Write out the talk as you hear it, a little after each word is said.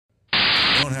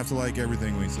don't have to like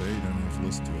everything we say. You don't have to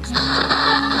listen to us. Y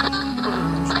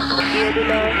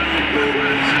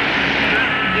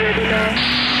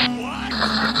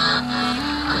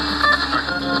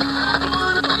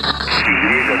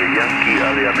de Yankee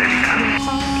A de América.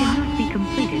 Cannot be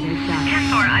completed as that.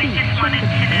 10-4, I just wanted to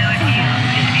know if you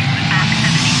could the back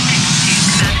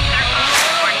 76 to the circle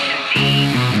or to the...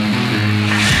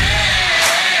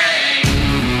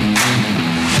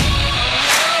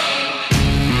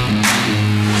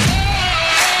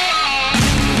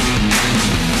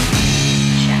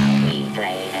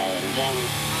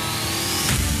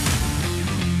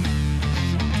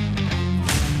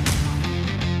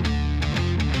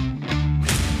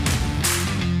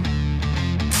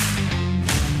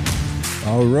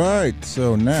 All right,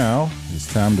 so now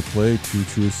it's time to play Two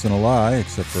Truths and a Lie,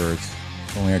 except for it's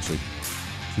only actually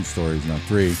 2 stories, not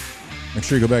 3. Make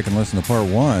sure you go back and listen to part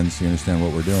 1 so you understand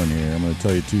what we're doing here. I'm going to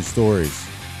tell you 2 stories.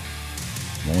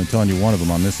 I'm only telling you one of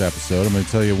them on this episode. I'm going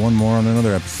to tell you one more on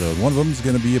another episode. One of them is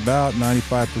going to be about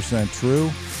 95% true,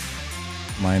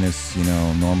 minus,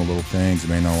 normal little things. It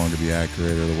may no longer be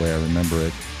accurate or the way I remember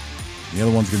it. The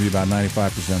other one's going to be about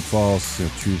 95% false. The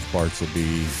truth parts will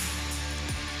be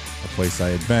a place I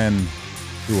had been,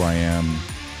 who I am,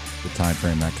 the time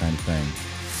frame, that kind of thing.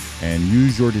 And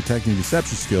use your detecting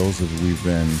deception skills, as we've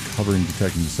been covering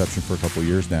detecting deception for a couple of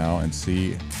years now, and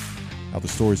see how the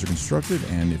stories are constructed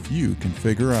and if you can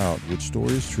figure out which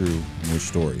story is true and which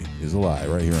story is a lie,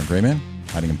 right here on Gray Man,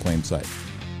 hiding in plain sight.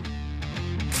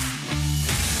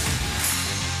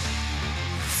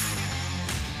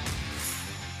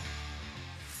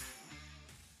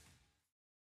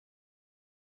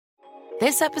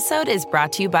 This episode is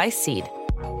brought to you by Seed.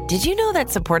 Did you know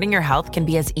that supporting your health can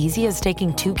be as easy as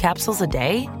taking 2 capsules a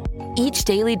day? Each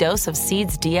daily dose of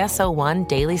Seed's DS-01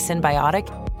 Daily Synbiotic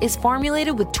is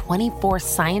formulated with 24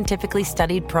 scientifically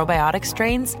studied probiotic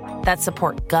strains that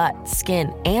support gut,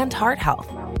 skin, and heart health,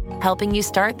 helping you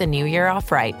start the new year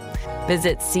off right.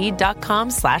 Visit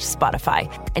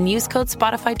seed.com/Spotify and use code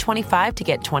Spotify25 to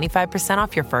get 25%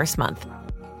 off your first month.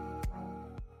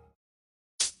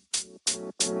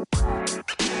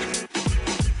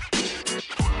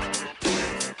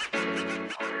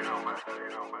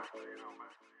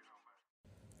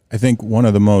 I think one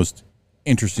of the most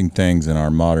interesting things in our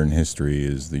modern history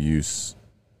is the use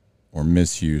or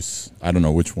misuse, I don't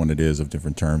know which one it is, of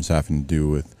different terms having to do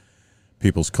with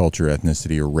people's culture,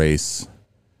 ethnicity, or race.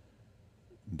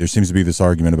 There seems to be this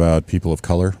argument about people of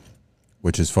color,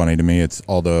 which is funny to me. It's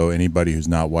although anybody who's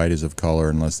not white is of color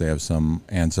unless they have some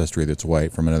ancestry that's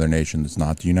white from another nation that's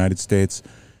not the United States,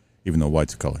 even though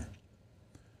white's a color.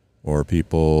 Or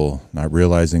people not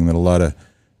realizing that a lot of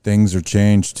things are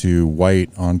changed to white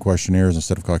on questionnaires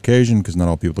instead of Caucasian because not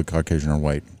all people with Caucasian are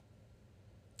white.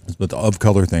 But the of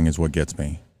color thing is what gets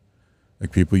me.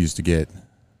 Like, people used to get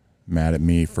mad at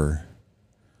me for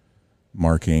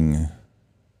marking.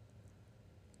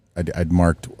 I'd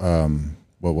marked,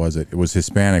 what was it? It was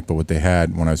Hispanic, but what they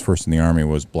had when I was first in the Army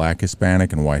was black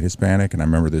Hispanic and white Hispanic. And I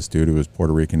remember this dude who was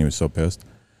Puerto Rican, he was so pissed.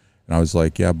 And I was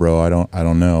like, yeah, bro, I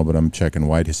don't know, but I'm checking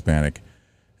white Hispanic.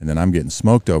 And then I'm getting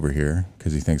smoked over here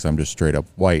because he thinks I'm just straight up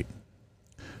white,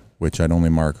 which I'd only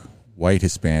mark white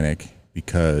Hispanic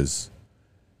because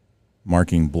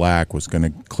marking black was going to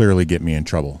clearly get me in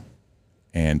trouble.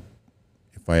 And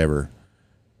if I ever,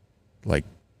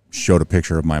 showed a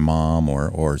picture of my mom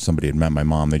or somebody had met my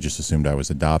mom, they just assumed I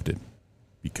was adopted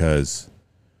because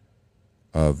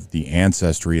of the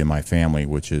ancestry in my family,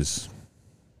 which is,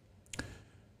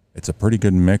 it's a pretty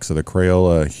good mix of the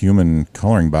Crayola human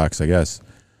coloring box, I guess.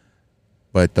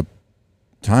 But the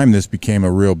time this became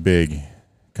a real big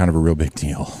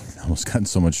deal, I almost got in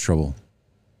so much trouble.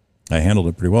 I handled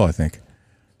it pretty well, I think.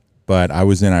 But I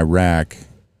was in Iraq,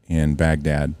 in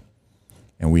Baghdad,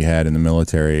 and we had in the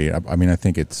military, I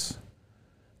think it's,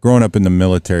 growing up in the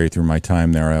military through my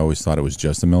time there, I always thought it was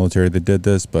just the military that did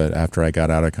this, but after I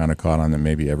got out, I kind of caught on that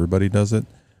maybe everybody does it.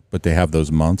 But they have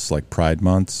those months, like Pride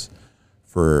months,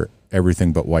 for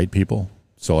everything but white people.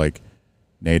 So like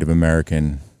Native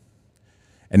American.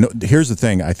 And here's the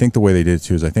thing. I think the way they did it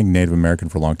too is I think Native American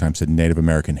for a long time said Native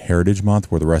American Heritage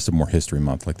Month, where the rest of them were History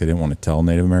Month. Like, they didn't want to tell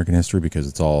Native American history because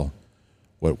it's all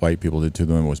what white people did to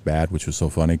them was bad, which was so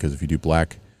funny because if you do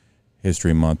Black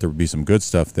History Month, there would be some good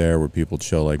stuff there where people would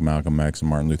show like Malcolm X and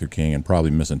Martin Luther King and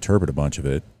probably misinterpret a bunch of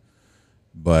it.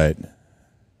 But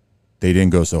they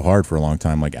didn't go so hard for a long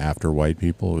time, like after white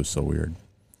people. It was so weird.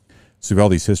 So we have all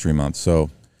these history months. So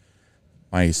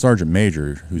my sergeant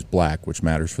major, who's black, which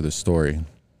matters for this story,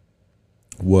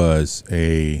 was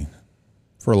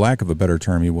for lack of a better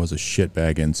term, he was a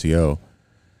shitbag NCO,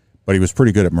 but he was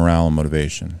pretty good at morale and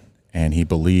motivation. and he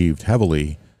believed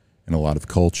heavily in a lot of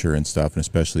culture and stuff, and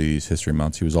especially these history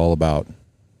months. He was all about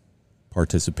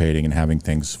participating and having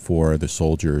things for the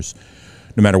soldiers,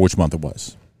 no matter which month it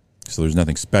was. So there's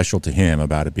nothing special to him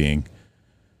about it being,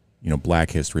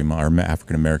 Black History Month or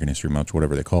African American History Month,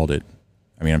 whatever they called it.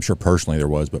 I mean, I'm sure personally there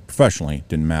was, but professionally it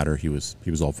didn't matter. He was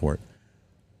all for it.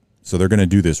 So they're going to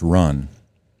do this run,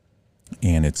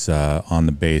 and it's on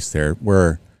the base there.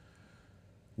 We're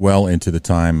well into the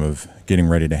time of getting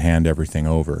ready to hand everything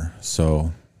over.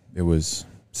 So it was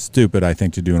stupid, I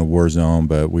think, to do in a war zone,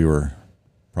 but we were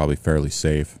probably fairly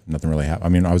safe. Nothing really happened. I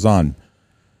mean, I was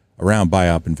around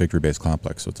BIOP and Victory Base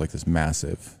Complex, so it's like this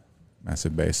massive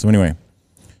base. So anyway,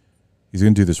 he's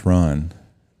going to do this run,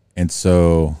 and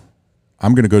so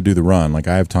I'm going to go do the run. Like,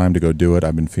 I have time to go do it.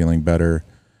 I've been feeling better.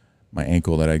 My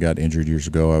ankle that I got injured years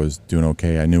ago, I was doing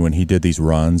okay. I knew when he did these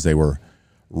runs, they were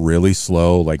really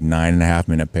slow, like 9.5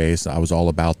 minute pace. I was all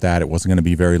about that. It wasn't going to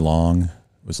be very long. It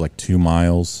was like 2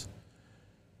 miles.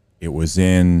 It was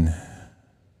in,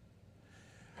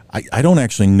 I don't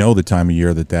actually know the time of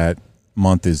year that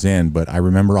month is in, but I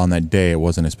remember on that day it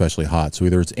wasn't especially hot. So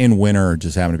either it's in winter or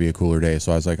just happened to be a cooler day.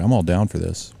 So I was like, I'm all down for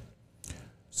this.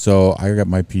 So I got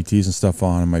my PTs and stuff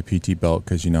on and my PT belt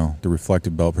because, the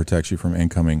reflective belt protects you from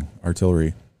incoming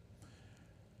artillery.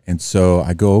 And so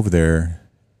I go over there,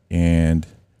 and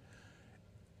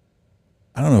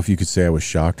I don't know if you could say I was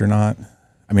shocked or not.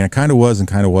 I mean, I kind of was and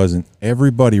kind of wasn't.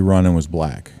 Everybody running was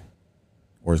black,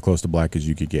 or as close to black as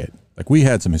you could get. Like, we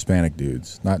had some Hispanic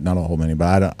dudes, not a whole many,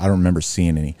 but I don't remember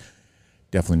seeing any.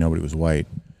 Definitely nobody was white.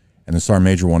 And the sergeant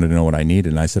major wanted to know what I needed,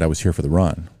 and I said I was here for the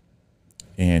run.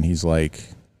 And he's like,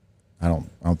 I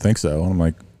don't think so. And I'm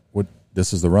like, what?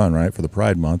 This is the run, right? For the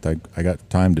Pride Month. I got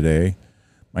time today.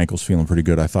 My ankle's feeling pretty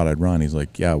good. I thought I'd run. He's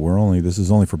like, yeah, this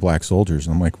is only for black soldiers.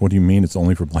 And I'm like, what do you mean it's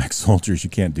only for black soldiers? You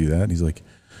can't do that. And he's like,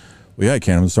 well, yeah, I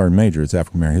can. I'm the sergeant major. It's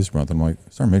African American History Month. I'm like,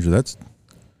 sergeant major, that's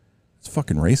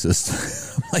fucking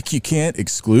racist. I'm like, you can't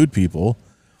exclude people.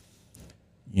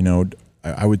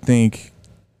 I would think,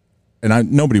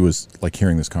 and nobody was like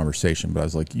hearing this conversation, but I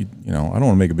was like, I don't want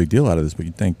to make a big deal out of this, but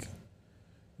you'd think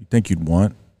you'd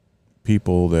want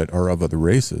people that are of other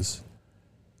races,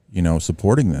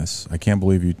 supporting this. I can't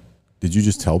believe did you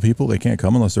just tell people they can't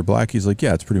come unless they're black? He's like,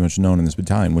 yeah, it's pretty much known in this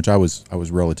battalion, which I was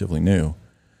relatively new.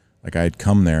 Like, I had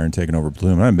come there and taken over a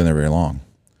platoon. I hadn't been there very long.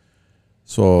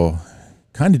 So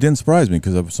kind of didn't surprise me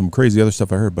because of some crazy other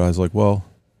stuff I heard, but I was like, well,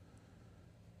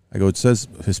 it says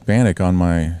Hispanic on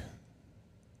my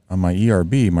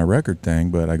ERB, my record thing,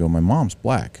 but I go, my mom's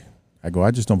black. I go,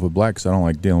 I just don't put black because I don't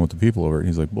like dealing with the people over it. And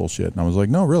he's like, bullshit. And I was like,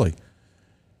 no, really.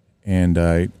 And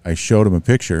I showed him a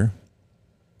picture.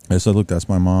 I said, look, that's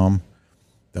my mom.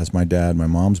 That's my dad. My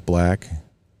mom's black.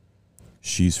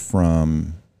 She's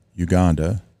from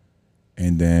Uganda.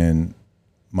 And then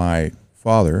my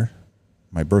father,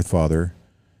 my birth father,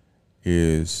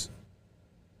 is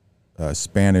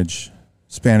Spanish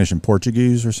and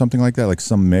Portuguese or something like that, like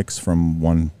some mix from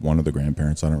one of the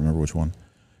grandparents. I don't remember which one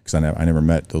because I never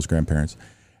met those grandparents.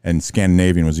 And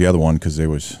Scandinavian was the other one because they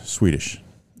was Swedish.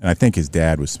 And I think his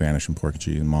dad was Spanish and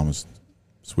Portuguese and mom was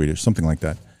Swedish, something like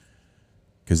that.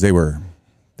 Because they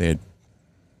had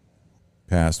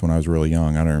passed when I was really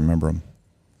young. I don't remember them.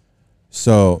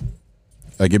 So,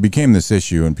 like, it became this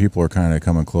issue, and people are kind of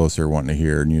coming closer, wanting to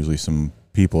hear, and usually some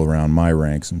people around my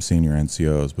rank, some senior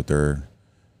NCOs, but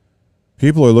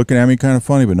people are looking at me kind of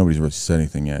funny, but nobody's really said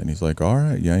anything yet. And he's like, all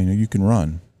right, yeah, you can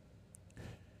run.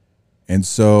 And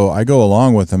so I go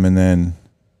along with him, and then,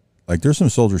 like, there's some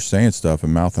soldiers saying stuff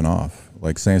and mouthing off,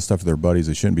 like saying stuff to their buddies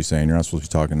they shouldn't be saying. You're not supposed to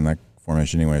be talking in that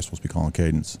formation anyway. You're supposed to be calling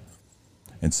cadence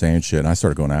and saying shit. And I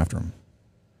started going after him.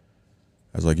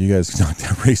 I was like, you guys knock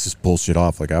that racist bullshit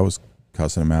off. Like, I was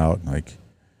cussing him out. Like,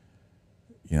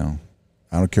 I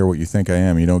don't care what you think I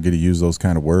am. You don't get to use those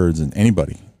kind of words. And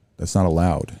anybody, that's not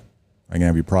allowed. I'm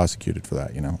going to be prosecuted for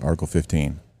that. Article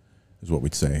 15 is what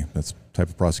we'd say. That's type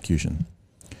of prosecution.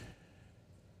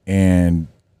 And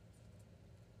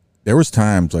there was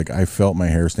times, like, I felt my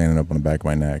hair standing up on the back of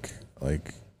my neck.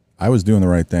 Like, I was doing the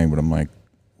right thing, but I'm like,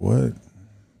 what?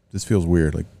 This feels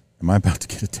weird. Like, am I about to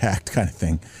get attacked kind of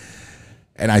thing?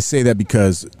 And I say that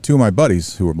because two of my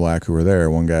buddies who were black who were there,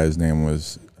 one guy's name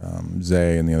was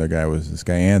Zay, and the other guy was this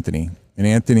guy, Anthony. And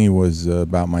Anthony was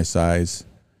about my size,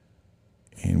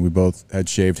 and we both had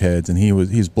shaved heads, and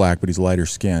he's black, but he's lighter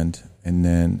skinned. And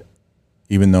then,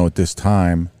 even though at this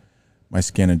time, my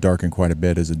skin had darkened quite a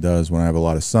bit as it does when I have a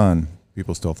lot of sun,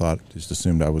 people still just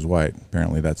assumed I was white.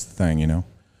 Apparently that's the thing,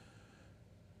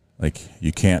 Like,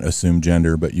 you can't assume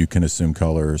gender, but you can assume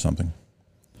color or something.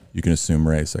 You can assume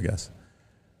race, I guess.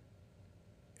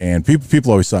 And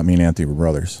people always thought me and Anthony were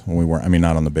brothers when we weren't. I mean,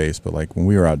 not on the base, but like when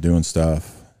we were out doing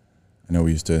stuff. I know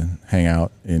we used to hang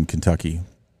out in Kentucky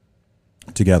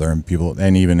together,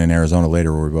 and even in Arizona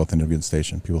later, where we both ended up getting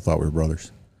stationed. People thought we were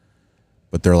brothers,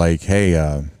 but they're like, "Hey,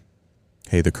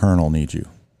 the colonel needs you."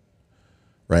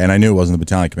 Right, and I knew it wasn't the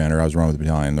battalion commander. I was wrong with the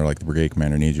battalion. They're like, "The brigade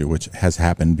commander needs you," which has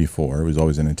happened before. It was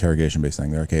always an interrogation-based thing.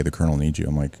 They're like, "Hey, the colonel needs you."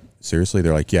 I'm like, "Seriously?"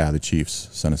 They're like, "Yeah, the chiefs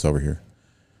sent us over here.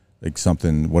 Like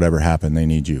something, whatever happened, they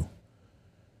need you."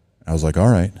 I was like,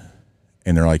 "All right,"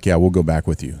 and they're like, "Yeah, we'll go back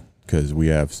with you because we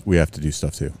have to do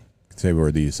stuff too." Say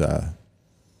we're these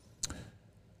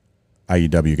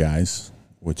IEW guys,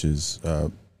 which is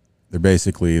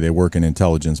they work in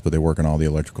intelligence, but they work in all the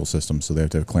electrical systems, so they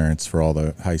have to have clearance for all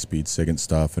the high-speed SIGINT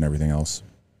stuff and everything else.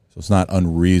 So it's not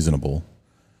unreasonable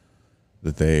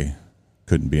that they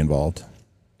couldn't be involved.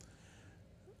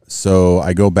 So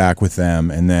I go back with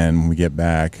them, and then when we get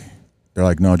back, they're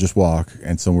like, "No, just walk."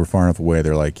 And so we're far enough away.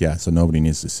 They're like, "Yeah, so nobody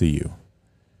needs to see you."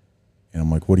 And I'm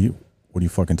like, "What are you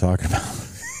fucking talking about?"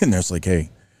 And they're just like, "Hey,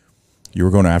 you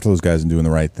were going after those guys and doing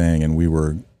the right thing, and we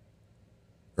were."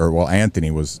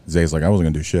 Anthony was, Zay's like, "I wasn't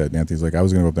going to do shit." And Anthony's like, "I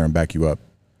was going to go up there and back you up."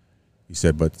 He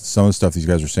said, "But some of the stuff these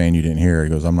guys were saying you didn't hear."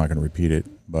 He goes, "I'm not going to repeat it."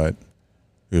 But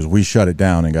he goes, "We shut it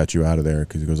down and got you out of there."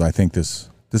 Because he goes, "I think this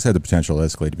had the potential to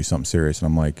escalate to be something serious." And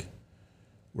I'm like,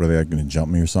 "What, are they like going to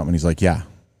jump me or something?" And he's like, "Yeah.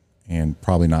 And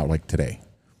probably not like today.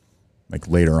 Like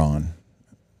later on."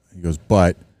 He goes,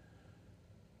 "But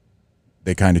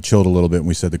they kind of chilled a little bit and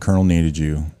we said the colonel needed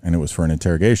you, and it was for an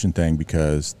interrogation thing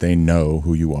because they know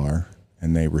who you are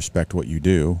and they respect what you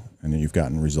do, and you've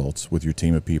gotten results with your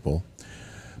team of people.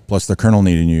 Plus the colonel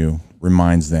needing you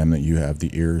reminds them that you have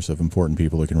the ears of important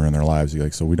people that can ruin their lives. He's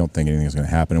like, so we don't think anything's going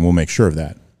to happen, and we'll make sure of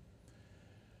that."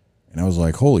 And I was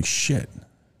like, holy shit.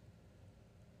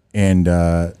 And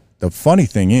the funny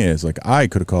thing is, like, I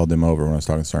could have called them over when I was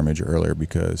talking to Sergeant Major earlier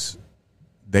because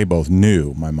they both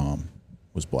knew my mom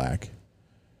was black.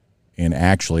 And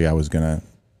actually,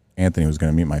 Anthony was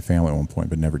going to meet my family at one point,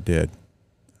 but never did.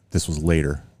 This was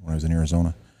later when I was in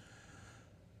Arizona.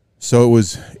 So it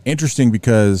was interesting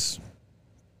because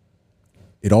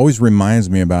it always reminds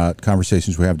me about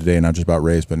conversations we have today, not just about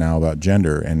race, but now about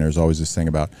gender. And there's always this thing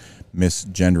about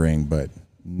misgendering, but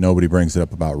nobody brings it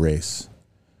up about race.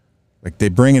 Like, they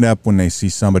bring it up when they see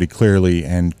somebody clearly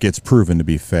and gets proven to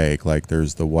be fake. Like,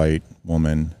 there's the white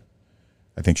woman,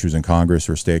 I think she was in Congress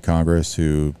or state Congress,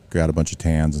 who got a bunch of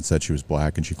tans and said she was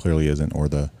black, and she clearly isn't. Or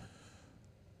the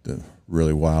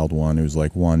really wild one who's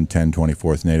like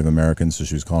 1/10/24 Native American, so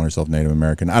she was calling herself Native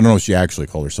American. I don't know if she actually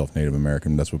called herself Native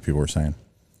American. That's what people were saying.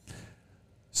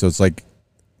 So it's like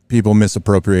people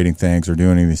misappropriating things or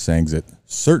doing these things that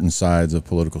certain sides of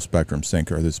political spectrum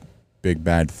think are this big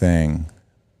bad thing,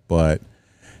 but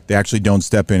they actually don't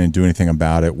step in and do anything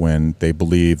about it when they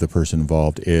believe the person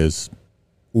involved is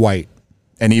white.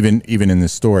 And even in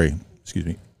this story,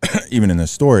 even in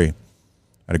this story, I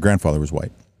had a grandfather who was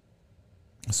white.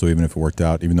 So even if it worked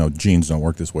out, even though genes don't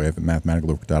work this way, if it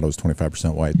mathematically worked out, I was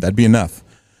 25% white. That'd be enough.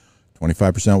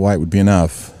 25% white would be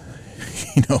enough,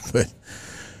 but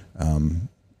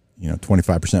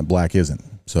 25% black isn't.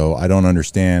 So I don't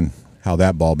understand how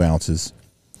that ball bounces.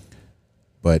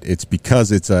 But it's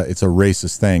because it's a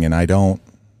racist thing, and I don't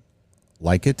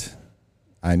like it.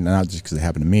 Not just because it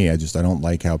happened to me. I don't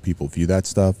like how people view that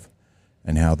stuff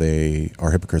and how they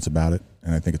are hypocrites about it.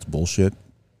 And I think it's bullshit.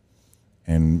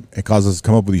 And it causes us to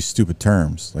come up with these stupid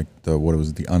terms, like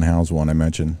the unhoused one I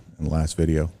mentioned in the last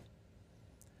video.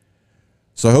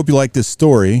 So I hope you like this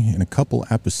story. In a couple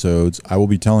episodes, I will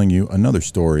be telling you another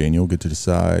story, and you'll get to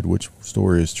decide which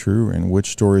story is true and which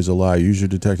story is a lie. Use your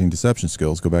detecting deception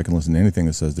skills. Go back and listen to anything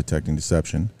that says detecting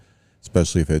deception,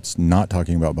 especially if it's not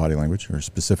talking about body language or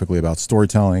specifically about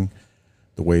storytelling,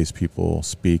 the ways people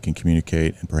speak and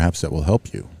communicate, and perhaps that will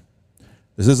help you.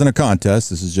 This isn't a contest.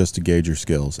 This is just to gauge your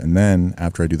skills. And then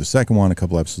after I do the second one, a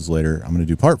couple episodes later, I'm going to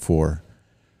do part 4,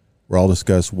 where I'll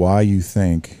discuss why you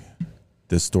think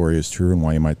this story is true and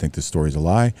why you might think this story is a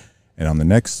lie. And on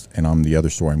the other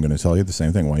story, I'm going to tell you the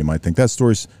same thing, why you might think that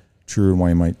story's true and why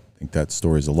you might think that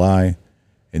story is a lie.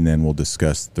 And then we'll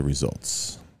discuss the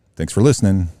results. Thanks for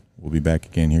listening. We'll be back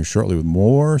again here shortly with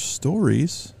more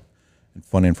stories and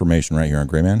fun information right here on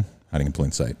Gray Man Hiding in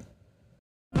Plain Sight.